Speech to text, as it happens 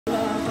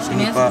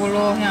Ini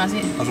 10 ya nggak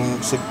sih?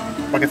 Langsung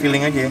pakai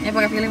feeling aja ya. Ya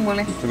pakai feeling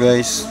boleh. Tuh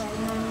guys.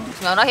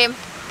 Bismillahirrahmanirrahim.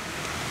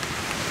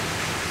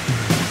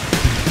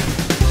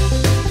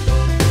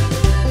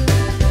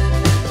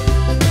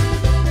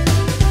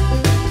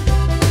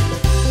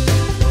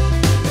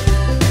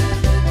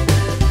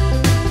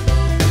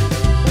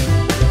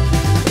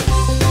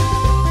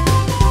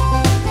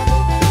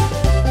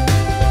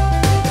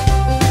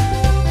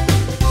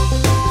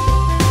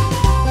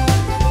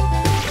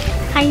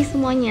 Hai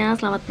semuanya,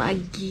 selamat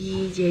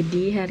pagi.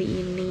 Jadi hari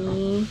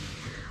ini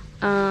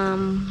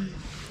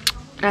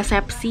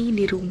resepsi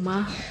di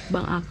rumah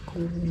bang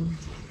aku.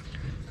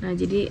 Nah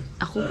jadi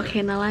aku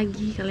pakai henna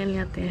lagi, kalian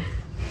lihat ya.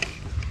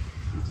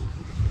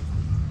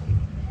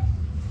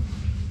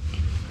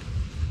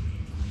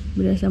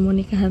 Berasa mau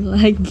nikahan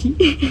lagi.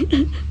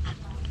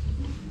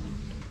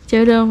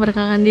 Coba dong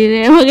perkenalkan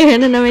diri, pakai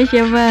henna namanya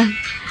siapa?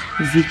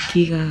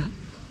 Ziki kak.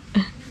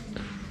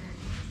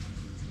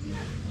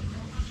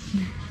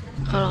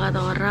 Kalau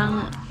kata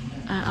orang,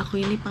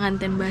 aku ini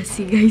pengantin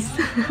basi guys.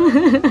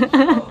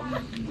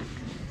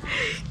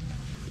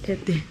 Lihat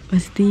deh,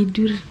 masih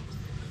tidur.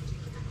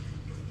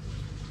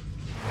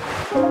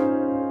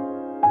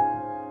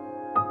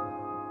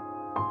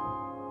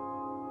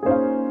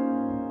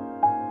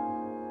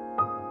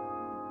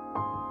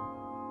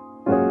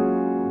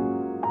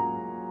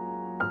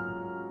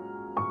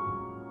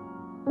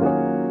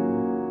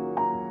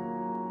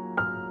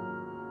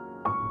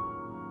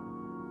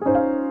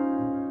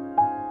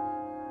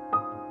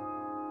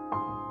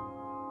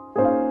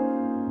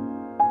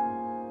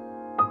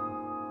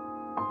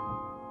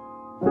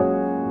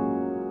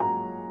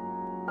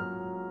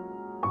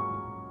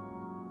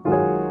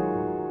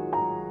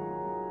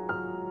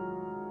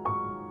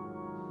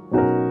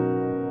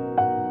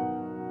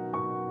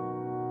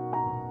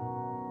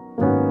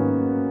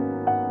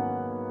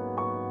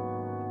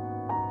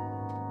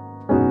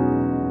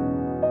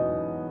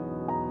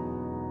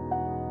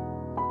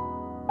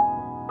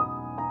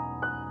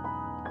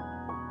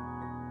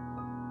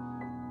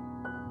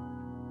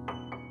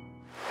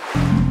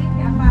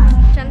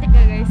 Cantik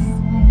gak guys?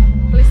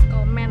 Please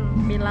comment,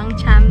 bilang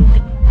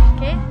cantik,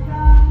 oke?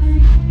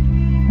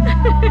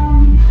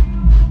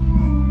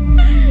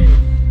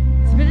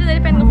 Sebenarnya tadi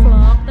pengen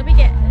nge-vlog, tapi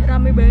kayak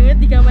rame banget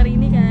di kamar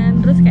ini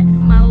kan, terus kayak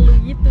malu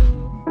gitu.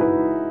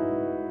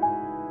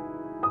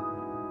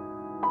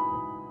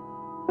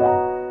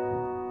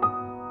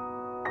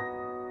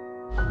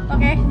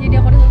 Oke, jadi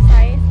aku udah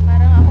selesai.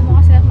 Sekarang aku mau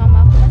kasih lihat mama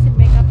aku masih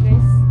makeup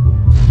guys.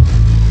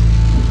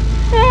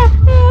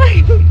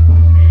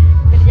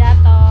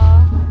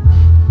 Terjatuh.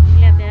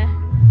 Lihat ya,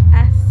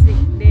 asik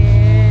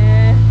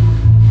deh.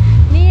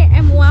 Ini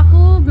emu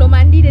aku belum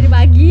mandi dari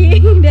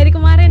pagi, dari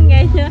kemarin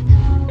kayaknya.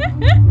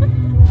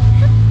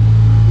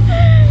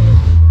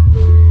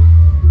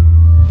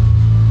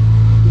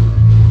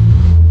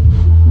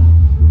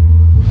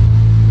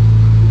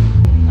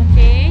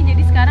 Oke,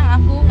 jadi sekarang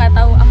aku nggak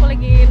tahu, aku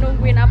lagi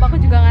nungguin apa, aku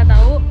juga nggak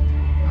tahu.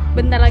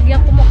 Bentar lagi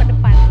aku mau ke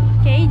depan.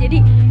 Oke, jadi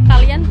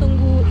kalian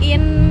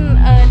tungguin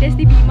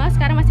Desti Bima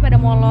sekarang masih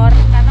pada molor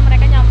karena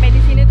mereka nyampe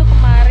di sini tuh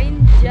kemarin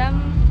jam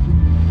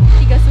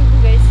 3 subuh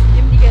guys,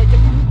 jam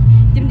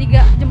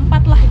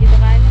 4 lah gitu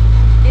kan.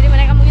 Jadi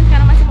mereka mungkin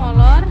sekarang masih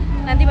molor,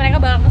 nanti mereka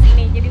bakal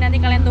kesini. Jadi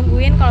nanti kalian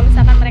tungguin kalau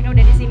misalkan mereka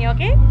udah di sini,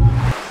 oke?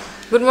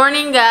 Good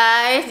morning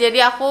guys.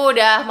 Jadi aku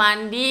udah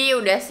mandi,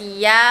 udah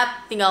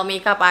siap, tinggal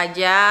makeup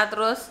aja.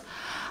 Terus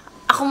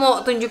aku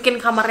mau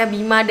tunjukin kamarnya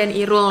Bima dan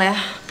Irul ya.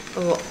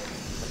 Tunggu.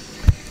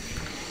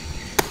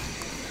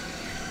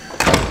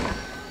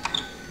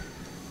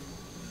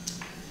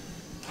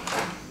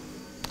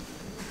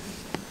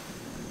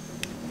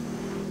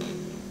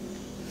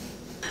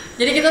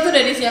 Jadi kita tuh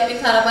udah disiapin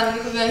sarapan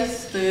gitu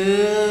guys.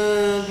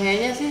 Tuh,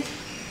 kayaknya sih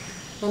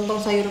lontong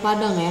sayur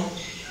Padang ya,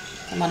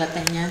 sama ada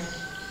tehnya.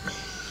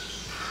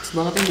 Pas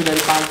banget nih, udah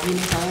dari pagi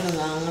nih, soalnya udah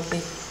nggak anget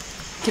nih.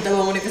 Kita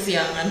bangunnya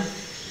kesiangan.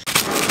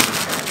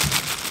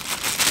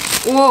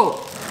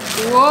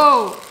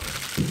 Wow,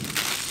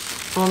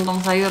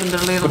 lontong sayur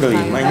delir. Udah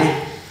 5 ini.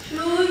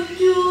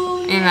 Lucu.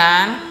 Iya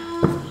kan?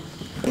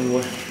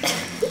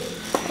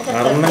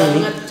 Renang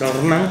nih, kalau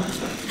renang.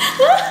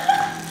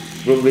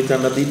 Belum beli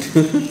canda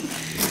tidur.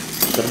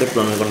 Terdek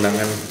pulang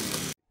kondangan.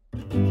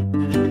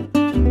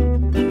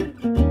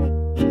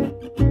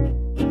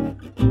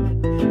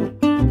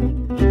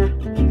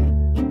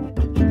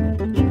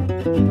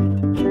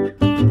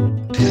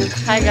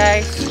 Hai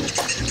guys,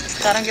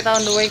 sekarang kita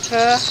on the way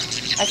ke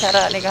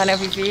acara nikahannya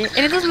Vivi.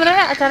 Ini tuh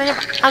sebenarnya acaranya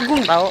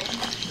Agung tau.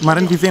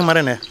 Kemarin Vivi yang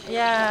kemarin ya?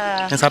 Ya.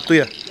 Yang Sabtu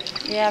ya?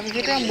 Ya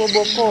Vivi tuh yang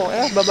babako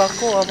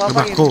apa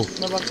Babako. gitu.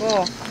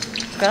 Babako.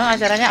 Sekarang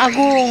acaranya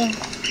Agung.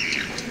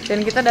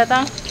 Dan kita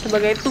datang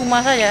sebagai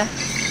tumas saja.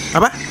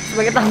 Apa?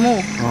 Sebagai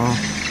tamu. Oh.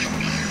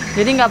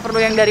 Jadi nggak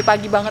perlu yang dari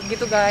pagi banget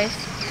gitu guys.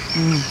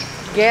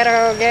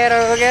 Gero.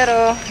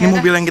 Ini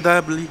mobil yang kita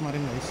beli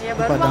kemarin guys. Iya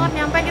baru banget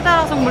nyampe kita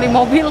langsung beli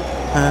mobil.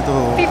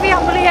 Tuh. Vivi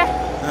yang beli ya.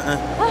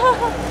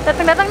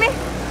 Datang nih.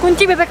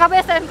 Kunci BPKB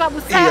STNK,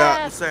 buset.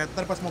 Iya, buset.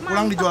 Ntar pas mau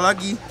pulang dijual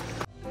lagi.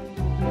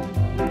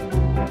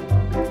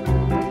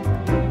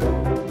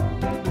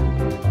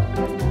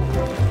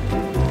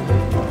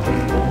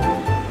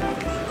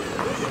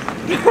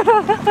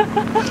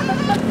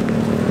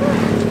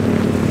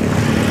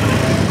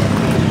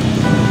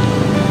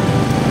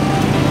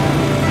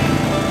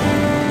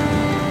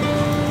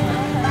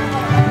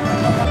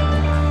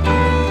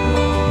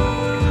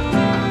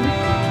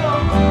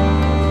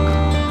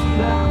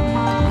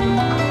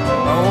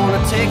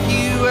 Take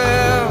you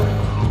out,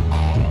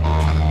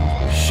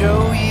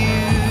 show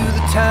you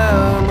the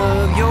time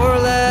of your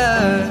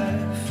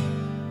life.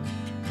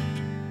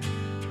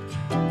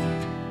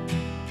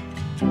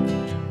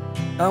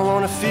 I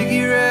wanna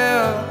figure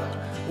out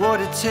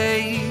what it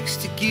takes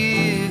to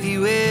give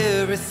you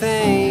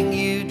everything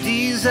you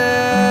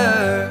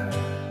desire.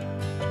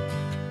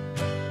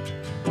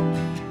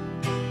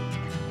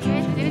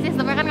 Jadi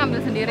sistemnya kan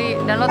ngambil sendiri,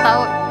 dan lo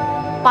tahu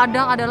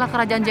Padang adalah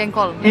kerajaan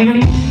jengkol.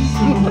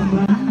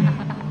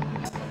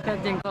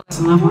 Jengkol.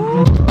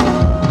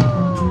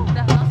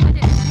 Udah langsung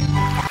aja.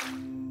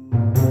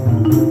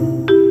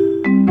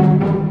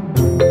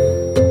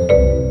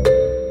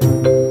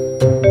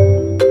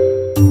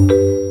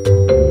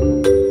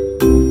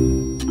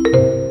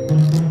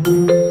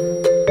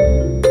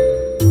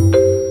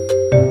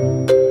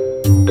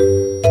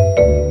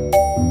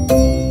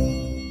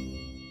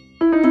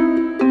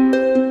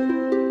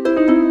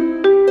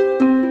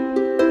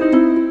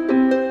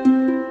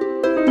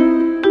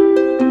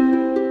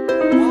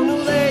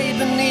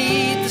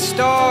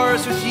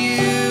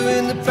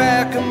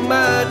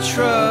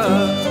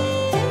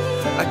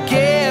 I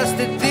guess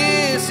that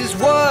this is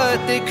what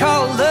they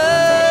call love.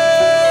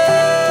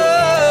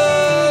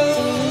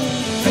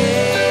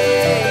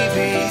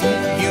 Baby,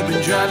 you've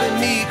been driving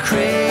me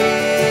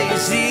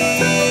crazy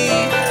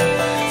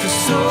for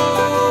so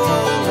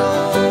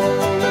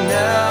long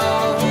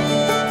now.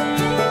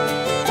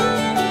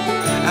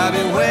 I've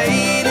been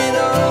waiting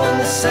on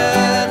the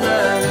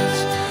sidelines,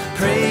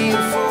 praying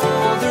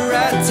for the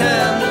right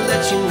time to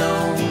let you know.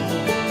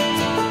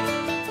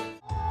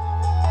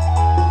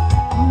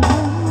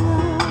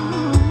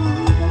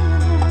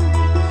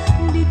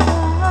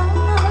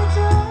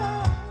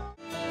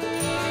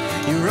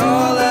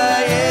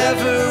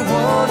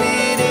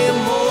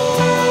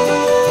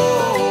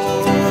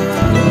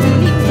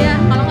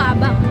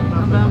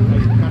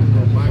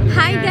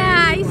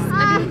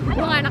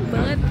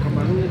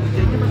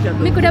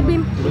 Udah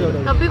Bim.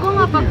 Tapi kok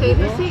nggak pakai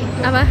ini sih?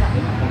 Apa?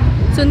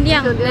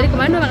 Suntiang. Dari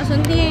kemarin udah pakai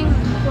sunting.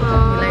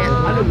 Gila ya.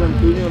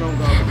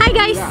 Hai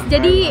guys,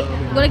 jadi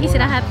gue lagi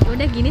istirahat.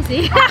 Udah gini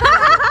sih.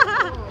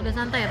 Udah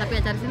santai ya,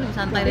 tapi acara sini lebih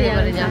santai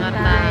daripada di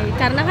Jakarta.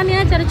 Karena kan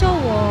ini acara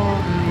cowok.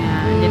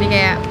 Ya, jadi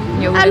kayak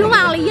lu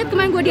nggak lihat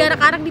kemarin gue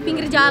diarak-arak di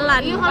pinggir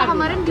jalan. Iya, kalau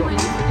kemarin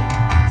gimana?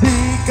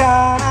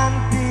 Jika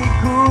nanti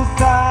ku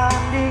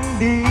sanding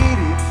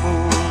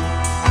dirimu,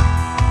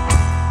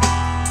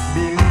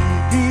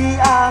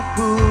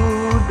 aku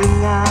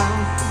dengan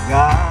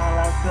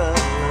segala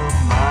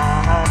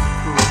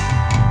kelemahanku,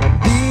 dan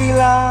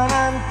bila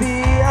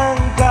nanti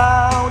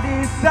engkau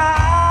di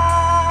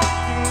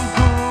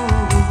sampingku,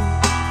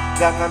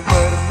 jangan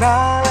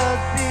pernah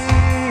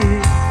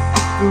letih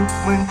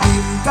untuk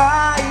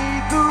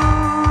mencintaiku.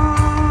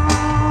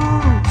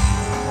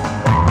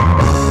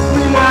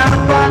 Bila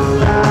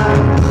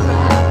pasang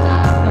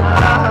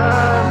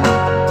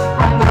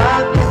hanya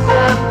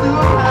kita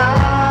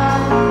Tuhan.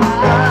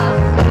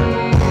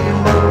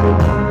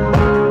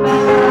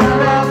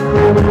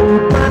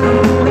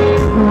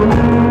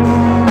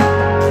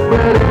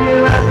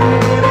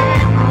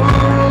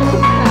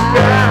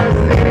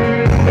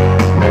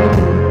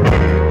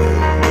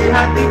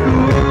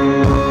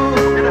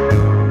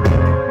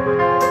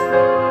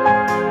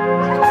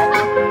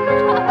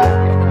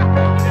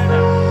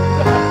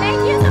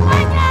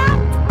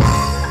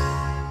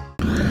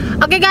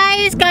 Oke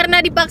guys, karena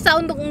dipaksa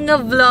untuk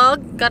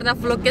nge-vlog karena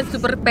vlognya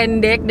super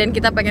pendek dan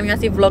kita pengen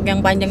ngasih vlog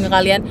yang panjang ke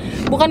kalian.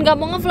 Bukan gak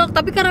mau nge-vlog,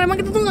 tapi karena memang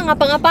kita tuh nggak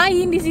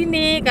ngapa-ngapain di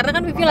sini. Karena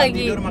kan Vivi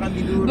lagi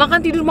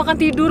makan tidur,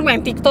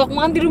 main TikTok,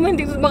 makan tidur,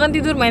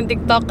 main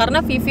TikTok. Karena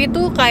Vivi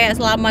tuh kayak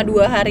selama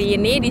 2 hari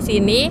ini di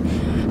sini,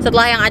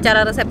 setelah yang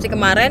acara resepsi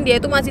kemarin, dia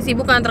itu masih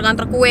sibuk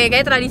nganter-nganter kue.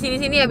 Kayak tradisi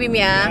di sini ya Bim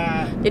ya.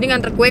 Jadi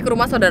nganter kue ke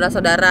rumah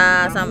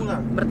saudara-saudara,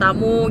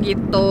 bertamu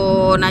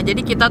gitu. Nah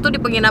jadi kita tuh di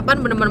penginapan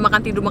bener-bener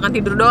makan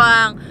tidur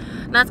doang.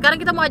 Nah sekarang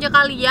kita mau ajak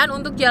kalian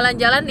untuk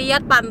jalan-jalan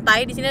lihat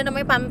pantai. Di sini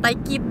namanya Pantai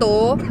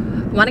Kito.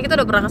 Kemarin kita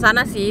udah pernah ke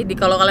sana sih.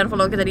 Kalau kalian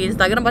follow kita di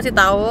Instagram pasti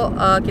tahu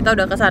kita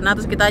udah ke sana.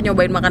 Terus kita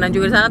nyobain makanan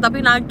juga di sana,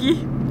 tapi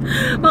nagih.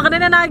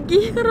 Makanannya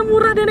nagih karena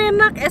murah dan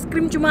enak. Es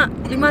krim cuma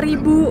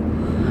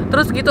 5.000.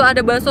 Terus gitu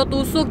ada bakso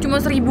tusuk cuma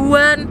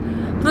 1.000-an.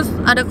 Terus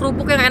ada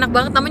kerupuk yang enak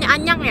banget namanya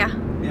anyang ya.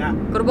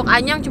 Kerupuk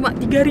anyang cuma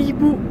 3.000.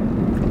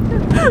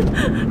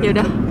 Ya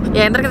udah.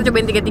 Ya ntar kita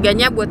cobain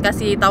 3-3-nya buat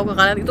kasih tahu ke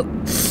kalian itu.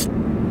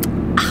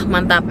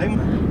 Mantap.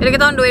 Jadi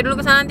kita on the way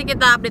dulu ke sana, nanti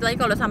kita update lagi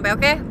kalau udah sampai.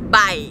 Oke?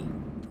 Bye.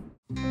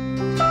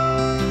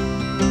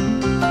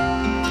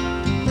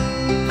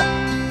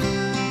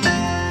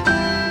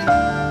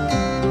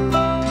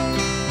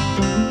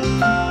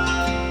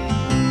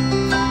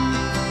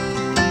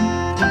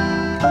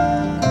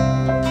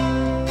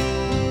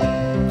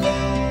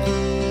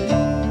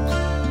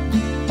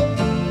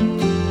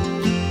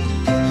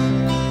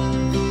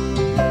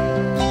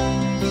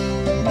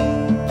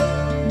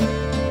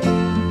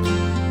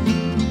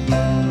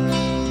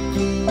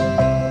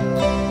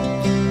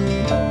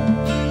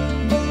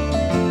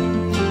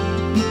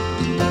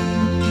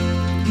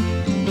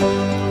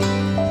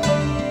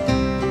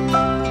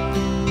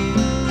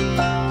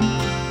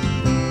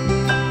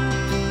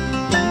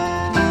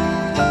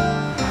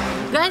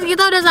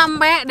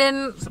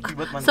 dan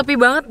Sepi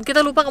banget. Kita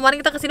lupa kemarin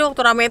kita kesini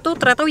waktu rame itu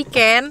ternyata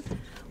weekend.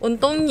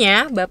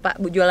 Untungnya bapak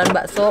jualan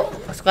bakso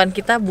kesukaan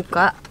kita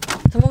buka.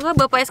 Semoga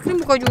bapak es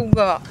krim buka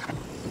juga.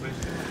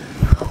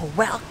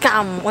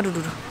 Welcome.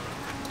 Waduh.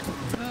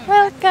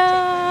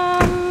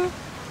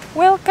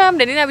 Welcome.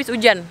 Dan ini habis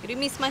hujan.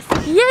 Gerimis masih.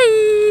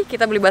 Yeay,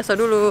 kita beli bakso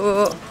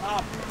dulu.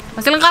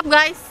 Masih lengkap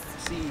guys.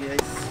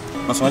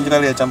 Langsung aja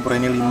kali ya campur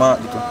ini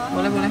 5 gitu.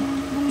 Boleh.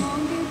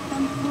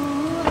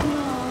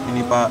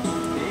 Ini Pak.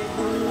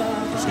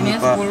 Terus Ini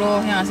Pak.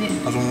 10 ya nggak sih?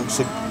 Langsung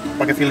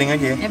pakai feeling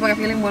aja ya. Ya pakai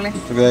feeling boleh.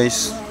 Tuh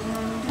guys.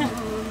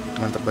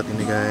 Mantap banget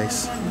ini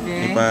guys. Oke.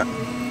 Ini Pak.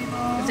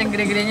 Terus yang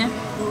gede-gedenya?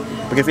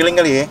 Pakai feeling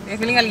kali ya. Pakai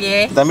feeling kali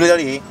ya. Kita ambil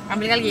kali ya.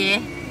 Ambil kali ya.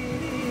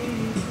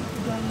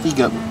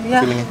 3 Bu,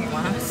 Ya. feelingnya.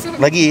 Gimana sih?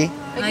 Lagi.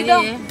 Lagi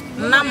dong.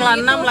 6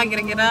 lah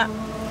kira-kira.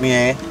 Nih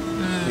ya.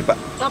 Ini Pak.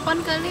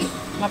 8 kali.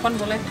 8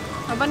 boleh.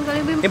 8 kali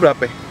Bim. Ini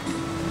berapa?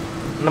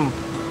 6.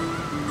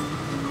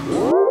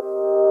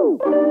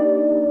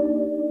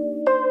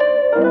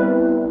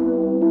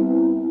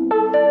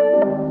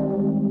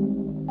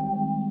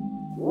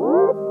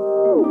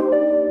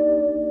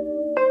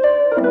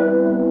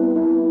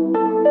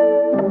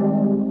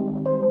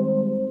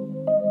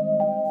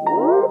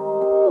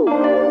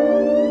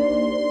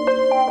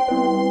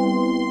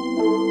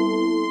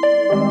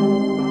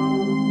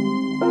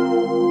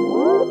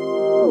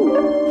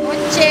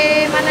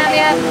 Mana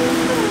lihat?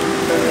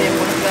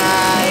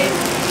 Guys.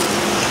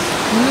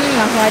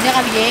 Langsung aja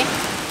kali ya.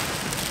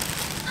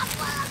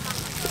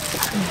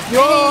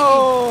 Yo.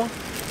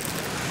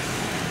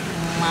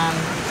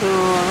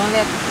 Mantul, lo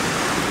lihat.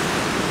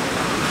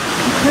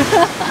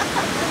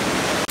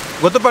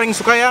 Gue tuh paling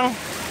suka yang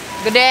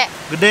Gede,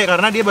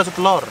 karena dia bakso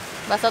telur.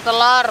 bakso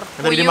telur.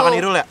 Yang tadi dia makan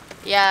Irul ya?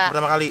 Ya.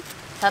 Pertama kali.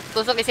 Satu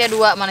tusuk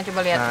isinya 2, mana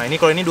coba lihat. Nah, ini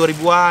kalau ini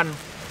 2000-an.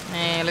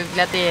 Nih,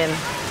 liatin.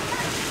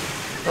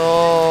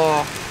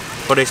 Tuh.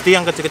 Kalau Desti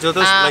yang kecil-kecil tuh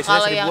Nah, isinya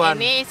kalau 1000-an. yang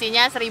ini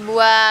isinya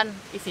 1000-an.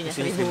 Isinya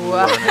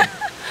 1000-an.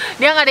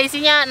 Dia nggak ada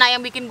isinya. Nah,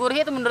 yang bikin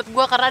gurih itu menurut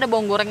gua karena ada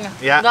bawang gorengnya.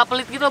 Ya. Nggak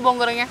pelit gitu loh bawang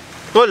gorengnya.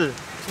 Betul.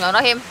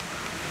 Bismillahirrahmanirrahim.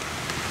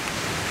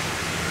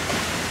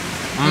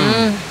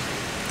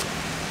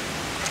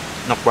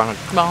 Enak banget.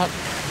 Banget.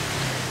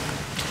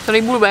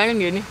 1000 bayangin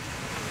gini.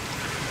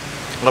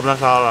 Nggak pernah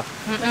salah.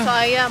 Bakso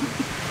ayam.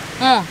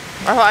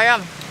 Bakso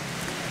ayam.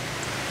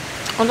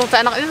 Untuk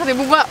seenak ini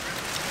 1000 gua.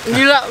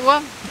 Gila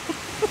gua.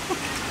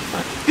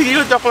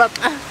 Gila coklat.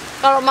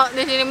 Kalau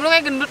di sini mulu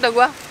kayak gendut dah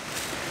gua.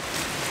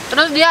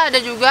 Terus dia ada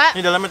juga.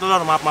 Ini dalamnya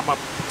telur, maaf.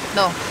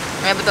 Tuh,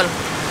 ya betul.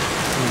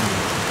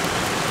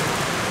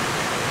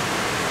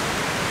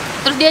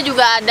 Terus dia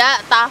juga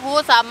ada tahu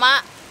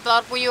sama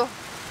telur puyuh.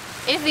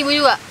 Ini 1000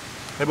 juga.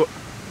 Bu.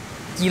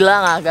 Gila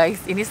nggak guys?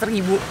 Ini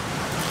 1000.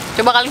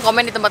 Coba kalian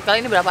komen di tempat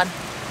kalian ini berapaan?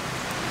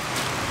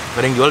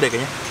 Gak ada yang jual deh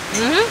kayaknya.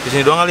 Di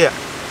sini doang kali ya?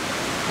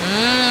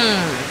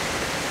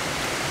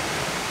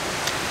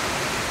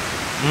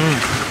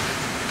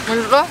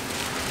 Menurut lo,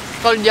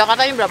 kalau di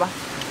Jakarta ini berapa?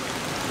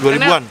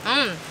 2000-an?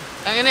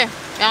 Yang ini,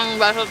 yang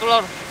bakso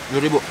telur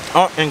 2000.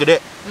 Oh, yang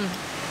gede?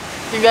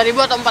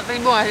 3.000 atau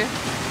 4.000 nggak sih?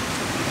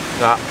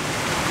 Enggak.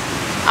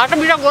 Atau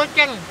bisa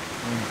goceng.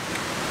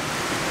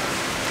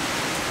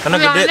 Karena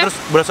Yang gede ini? terus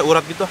berasa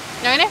urat gitu.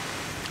 Yang ini?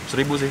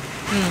 1000 sih.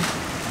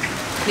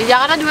 Di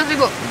Jakarta juga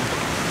 1000.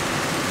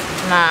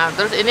 Nah,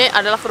 terus ini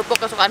adalah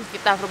kerupuk kesukaan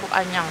kita, kerupuk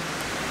anyang.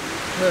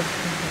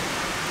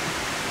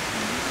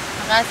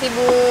 Makasih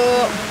Bu.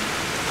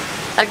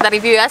 Ntar kita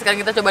review ya, sekarang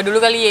kita coba dulu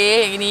kali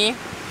ya yang ini.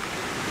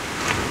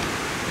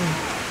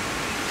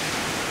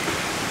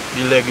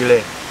 Gile.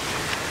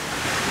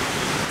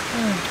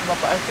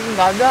 Bapak es krim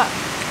nggak ada.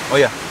 Oh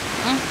ya?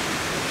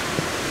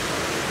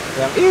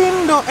 Yang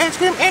Indo es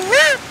krim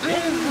enak.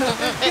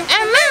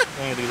 Enak.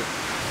 Yang gitu.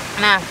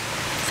 Nah,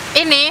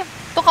 ini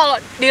tuh kalau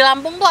di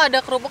Lampung tuh ada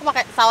kerupuk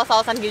pakai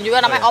saus-sausan gini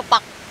juga namanya opak.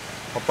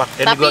 Opak.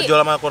 Yang Tapi-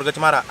 dijual sama keluarga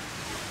Cemara.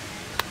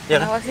 Iya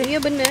kan? Kenapa sih? Iya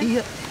bener.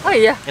 Iya. Oh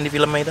iya. Yang di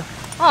filmnya itu.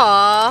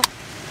 Oh.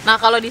 Nah,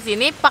 kalau di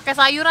sini pakai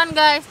sayuran,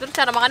 guys. Terus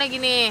cara makannya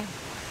gini.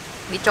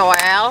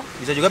 Dicoel.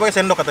 Bisa juga pakai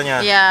sendok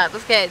katanya. Iya,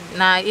 terus kayak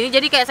nah, ini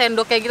jadi kayak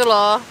sendok kayak gitu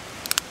loh.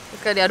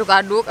 Terus kayak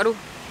diaduk-aduk. Aduh.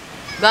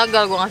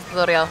 Gagal gua ngasih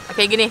tutorial.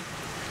 Kayak gini.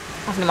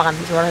 Langsung dimakan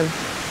bismillahirrahmanirrahim.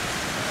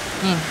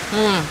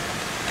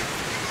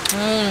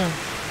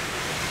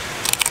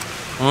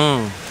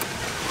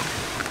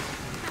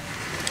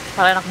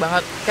 Paling enak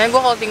banget. Kayaknya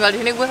gua kalau tinggal di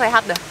sini gua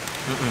sehat dah.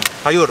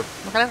 Sayur.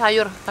 Makanya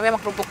sayur, tapi sama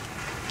kerupuk.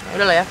 Ya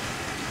udahlah ya.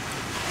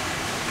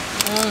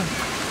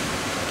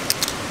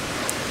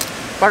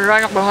 Padahal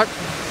enak banget.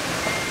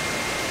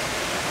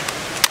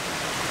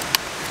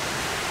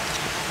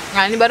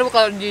 Nah ini baru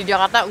kalau di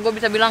Jakarta gue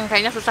bisa bilang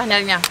kayaknya susah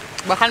nyarinya.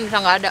 Bahkan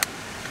bisa nggak ada.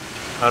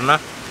 Karena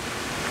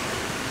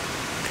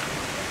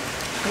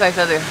Guys,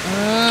 satu ya.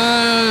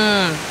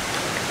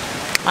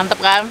 Mantep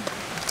kan?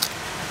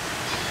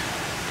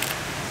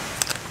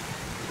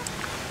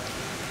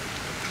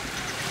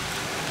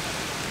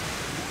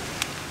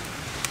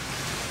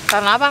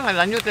 Karena apa nggak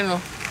lanjutin lo?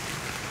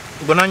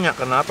 gue nanya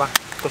kenapa?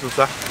 Kok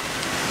susah?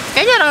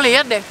 Kayaknya jarang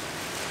lihat deh.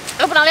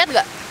 Lo pernah lihat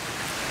nggak?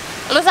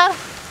 Lo Sar?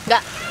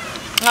 Nggak?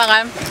 Enggak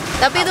kan?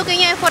 Tapi itu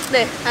kayaknya effort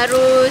deh.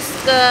 Harus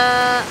ke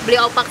beli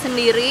opak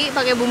sendiri,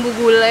 pakai bumbu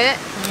gulai,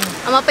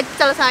 sama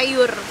pecel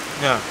sayur.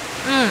 Ya.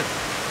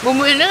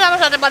 Bumbu ini sama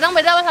sate Padang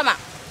beda apa sama?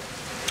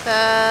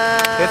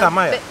 Kayak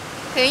sama ya?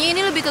 Kayaknya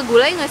ini lebih ke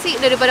gulai nggak sih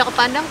daripada ke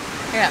Padang?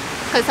 Iya.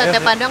 Ke sate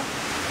Iya. Padang.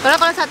 Karena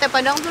kalau sate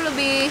Padang tuh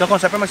lebih. Itu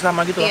konsepnya masih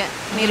sama gitu. Iya,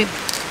 mirip.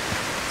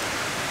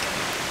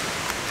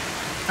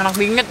 Enak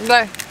banget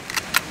guys.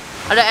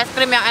 Ada es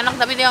krim yang enak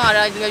tapi dia nggak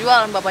ada juga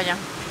jualan bapaknya.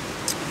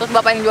 Terus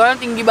bapak yang jualan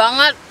tinggi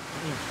banget.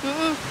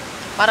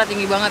 Parah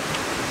tinggi banget.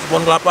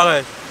 Pohon kelapa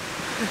guys.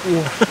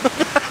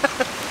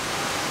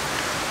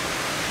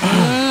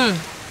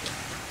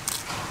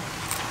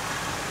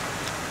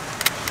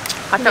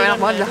 Kacau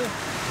enak banget dah.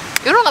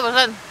 Itu nggak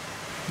pesan?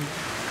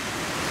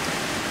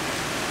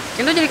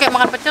 Itu jadi kayak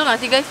makan pecel nggak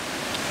sih guys?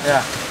 Ya.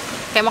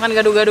 Kayak makan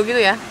gado-gado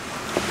gitu ya.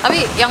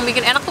 Tapi yang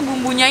bikin enak tuh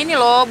bumbunya ini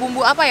loh.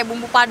 Bumbu apa ya?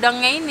 Bumbu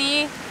Padangnya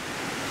ini.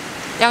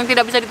 Yang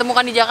tidak bisa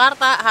ditemukan di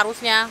Jakarta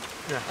harusnya.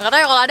 Ya. Nggak tahu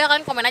ya, kalau ada kan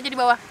komen aja di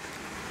bawah.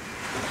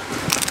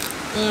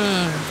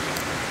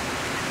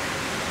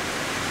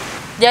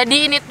 Jadi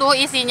ini tuh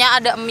isinya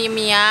ada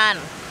mie-mian,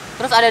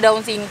 terus ada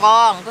daun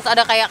singkong, terus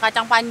ada kayak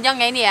kacang panjang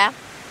ya ini ya.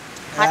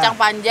 Kacang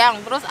panjang,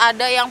 terus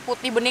ada yang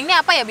putih bening ini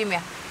apa ya Bim ya?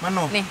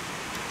 Mano? Nih.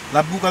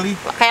 Labu kali.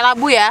 Kayak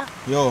labu ya.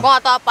 Yo. Gua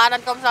nggak tahu apa, dan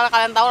kalau misalnya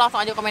kalian tahu langsung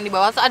aja komen di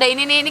bawah. Terus ada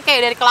ini nih, ini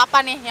kayak dari kelapa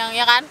nih, yang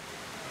ya kan?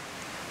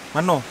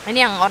 Mano? Ini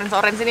yang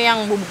orange ini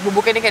yang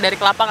bubuknya ini kayak dari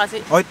kelapa nggak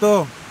sih? Oh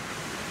itu.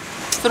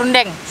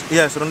 Serundeng.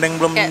 Iya, serundeng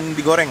belum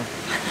digoreng.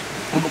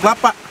 Bubuk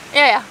kelapa.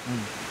 Iya ya.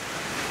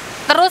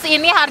 Terus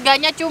ini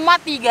harganya cuma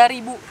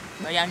 3.000.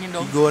 Bayangin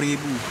dong. 3.000.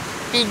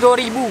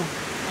 3.000.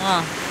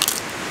 Nah.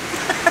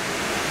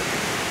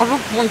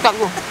 Aduh, muncak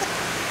gua.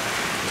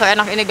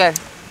 Seenak ini guys.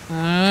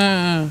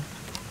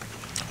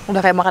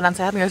 Udah kayak makanan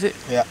sehat nggak sih?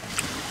 Iya.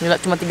 Gila,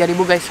 cuma 3.000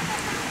 guys.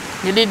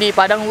 Jadi di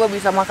Padang gua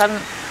bisa makan,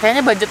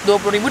 kayaknya budget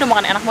 20.000 udah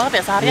makan enak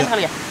banget ya seharian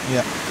kali ya.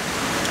 Iya.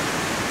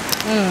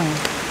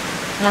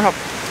 Mantap.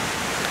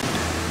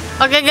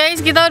 Oke guys,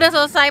 kita udah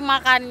selesai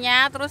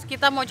makannya. Terus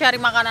kita mau cari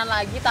makanan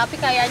lagi,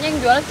 tapi kayaknya yang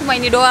jualan cuma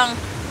ini doang.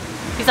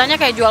 Sisanya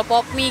kayak jual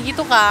pop mie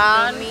gitu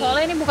kan.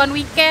 Soalnya ini bukan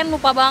weekend,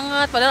 lupa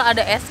banget. Padahal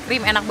ada es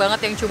krim enak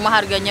banget yang cuma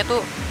harganya tuh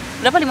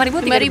berapa?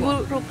 5.000?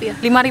 5.000 rupiah.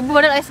 5.000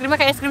 padahal es krimnya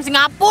kayak es krim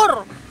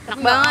Singapura. Enak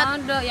banget.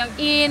 Ada yang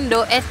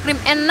Indo es krim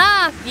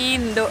enak,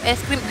 Indo es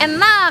krim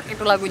enak,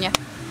 itu lagunya.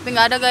 Tapi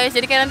nggak ada guys.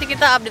 Jadi kayak nanti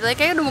kita update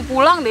lagi. Kayaknya udah mau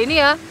pulang deh ini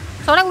ya.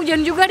 Soalnya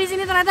hujan juga di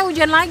sini, ternyata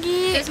hujan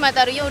lagi. Terus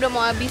mataharinya udah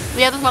mau habis.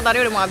 Lihat, terus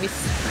matahari udah mau habis.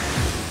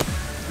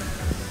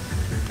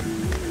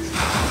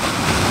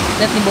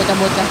 Lihat nih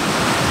bocah-bocah.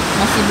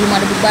 Masih belum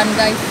ada beban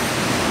guys.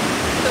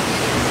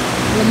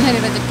 Belum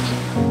nyari rezeki.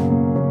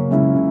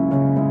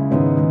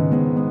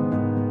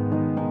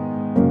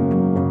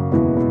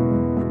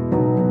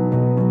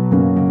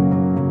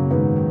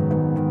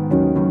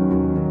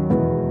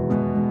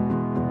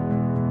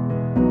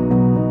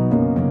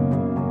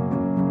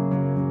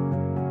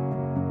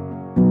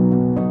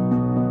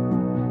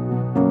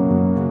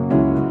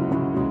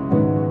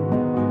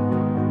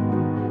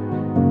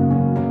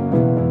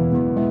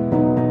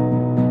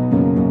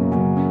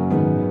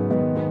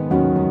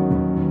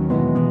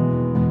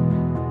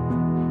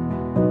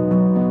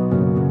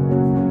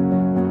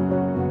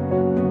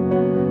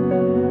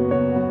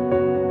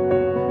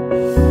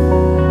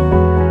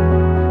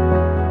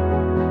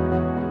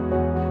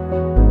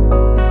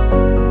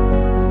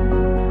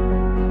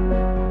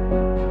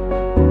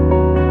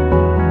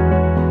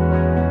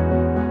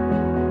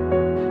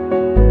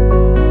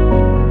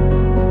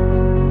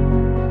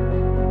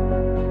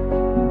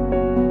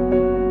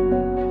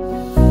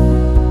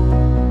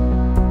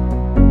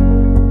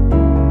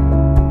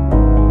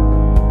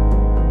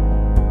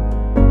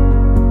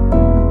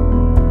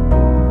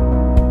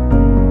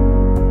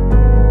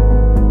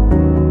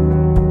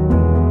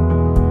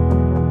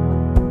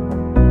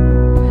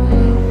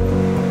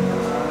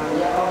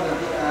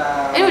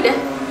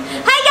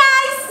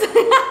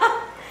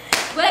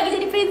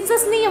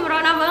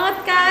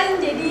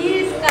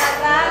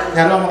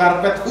 Nyala sama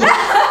karpet. 5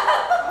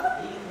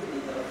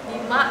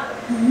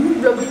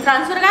 belum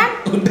ditransfer kan?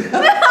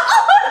 Udah.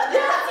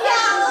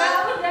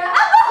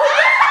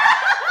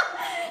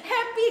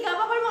 Happy, gak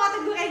apa-apa mau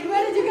ngatain gue kayak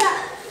gimana juga.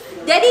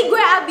 Jadi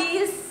gue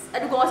abis,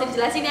 aduh gue gak usah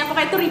dijelasin ya,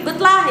 pokoknya itu ribet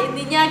lah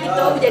intinya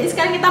gitu. Jadi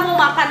sekarang kita mau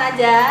makan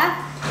aja.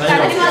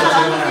 Karena ini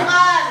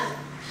masakan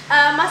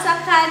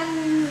masakan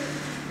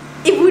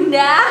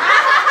ibunda.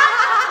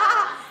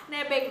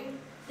 Nebeng.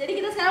 Jadi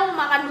kita sekarang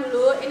mau makan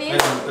dulu. Ini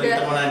udah.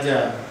 Kita kemana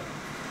aja?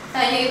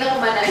 Kayaknya kita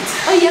kemana aja?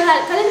 Oh iya,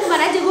 kalian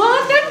kemana aja? Gue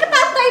kan ke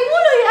pantai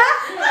mulu ya.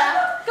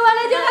 Kemana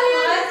aja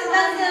kalian?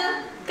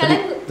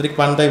 Kalian Trik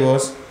pantai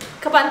bos.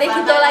 ke pantai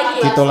Kito lagi.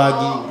 Kito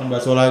lagi, makan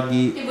bakso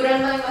lagi.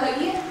 Hiburan paling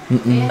bahagia.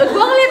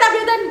 Gue ngeliat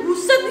updatean,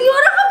 buset nih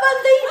orang ke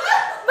pantai.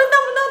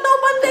 Bentang-bentang tahu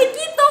pantai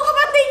Kito, ke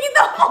pantai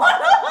Kito.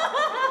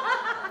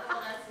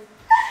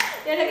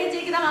 Ya udah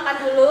kecil, kita makan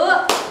dulu.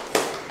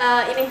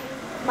 Ini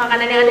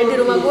makanan yang ada di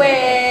rumah gue.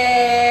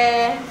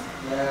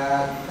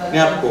 Ini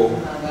apa?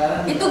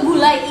 Itu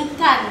gulai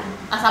ikan.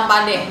 Asam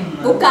pade.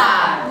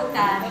 Bukan.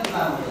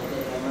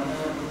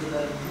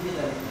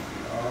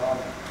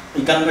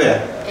 ikan tuh ya?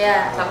 Ya,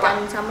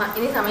 ikan sama.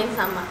 Ini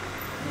sama.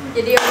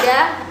 Jadi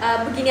udah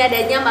begini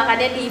adanya,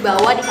 makannya di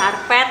bawah di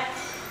karpet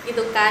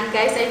gitu kan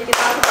guys. Saya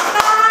kita langsung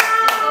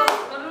makan.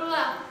 Perlu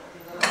lah.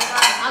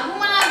 Aku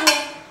mana aku?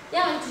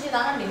 Yang cuci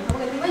tangan deh,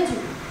 kamu ganti baju.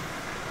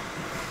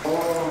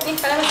 Oh. Nih,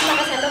 kalian masih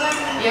makan sendok kan?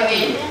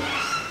 Yoi.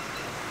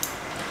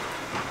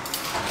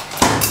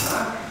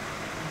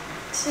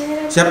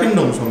 Siapin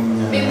dong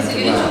suaminya. Bim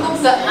segini cukup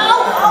nggak?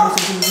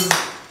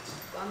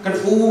 Kan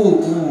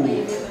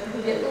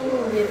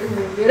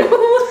Biar.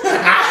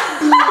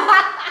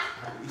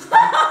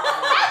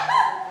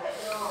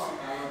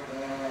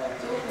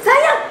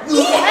 Sayang.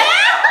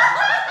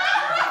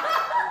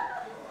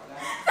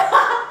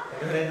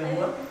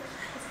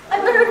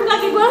 Aduh,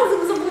 kaki gua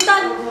langsung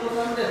sebutan.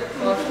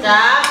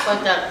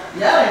 Kocak.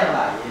 Ya yang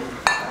lain.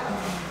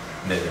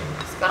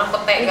 Sekarang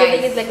petek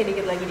guys.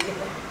 Dikit lagi.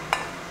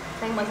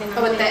 Sayang masih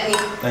Petek nih.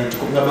 Nah,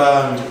 cukup nggak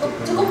bang?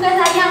 Cukup nggak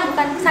sayang?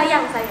 Bukan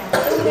sayang.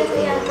 Cukup nggak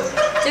sayang?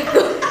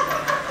 Cukup.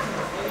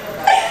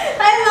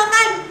 Ayo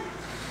makan.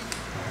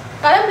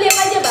 Kalian beli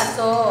apa aja?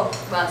 Bakso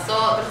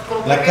terus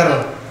kerupuk. Leker.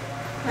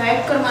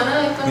 Leker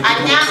mana leker? Gitu.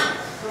 Anyang.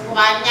 Kerupuk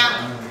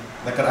anyang.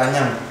 Leker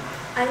anyang.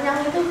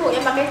 Anyang itu bu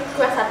yang pakai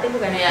kuah sate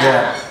bukan ya?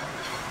 Iya.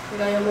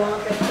 Gaya banget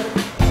leker.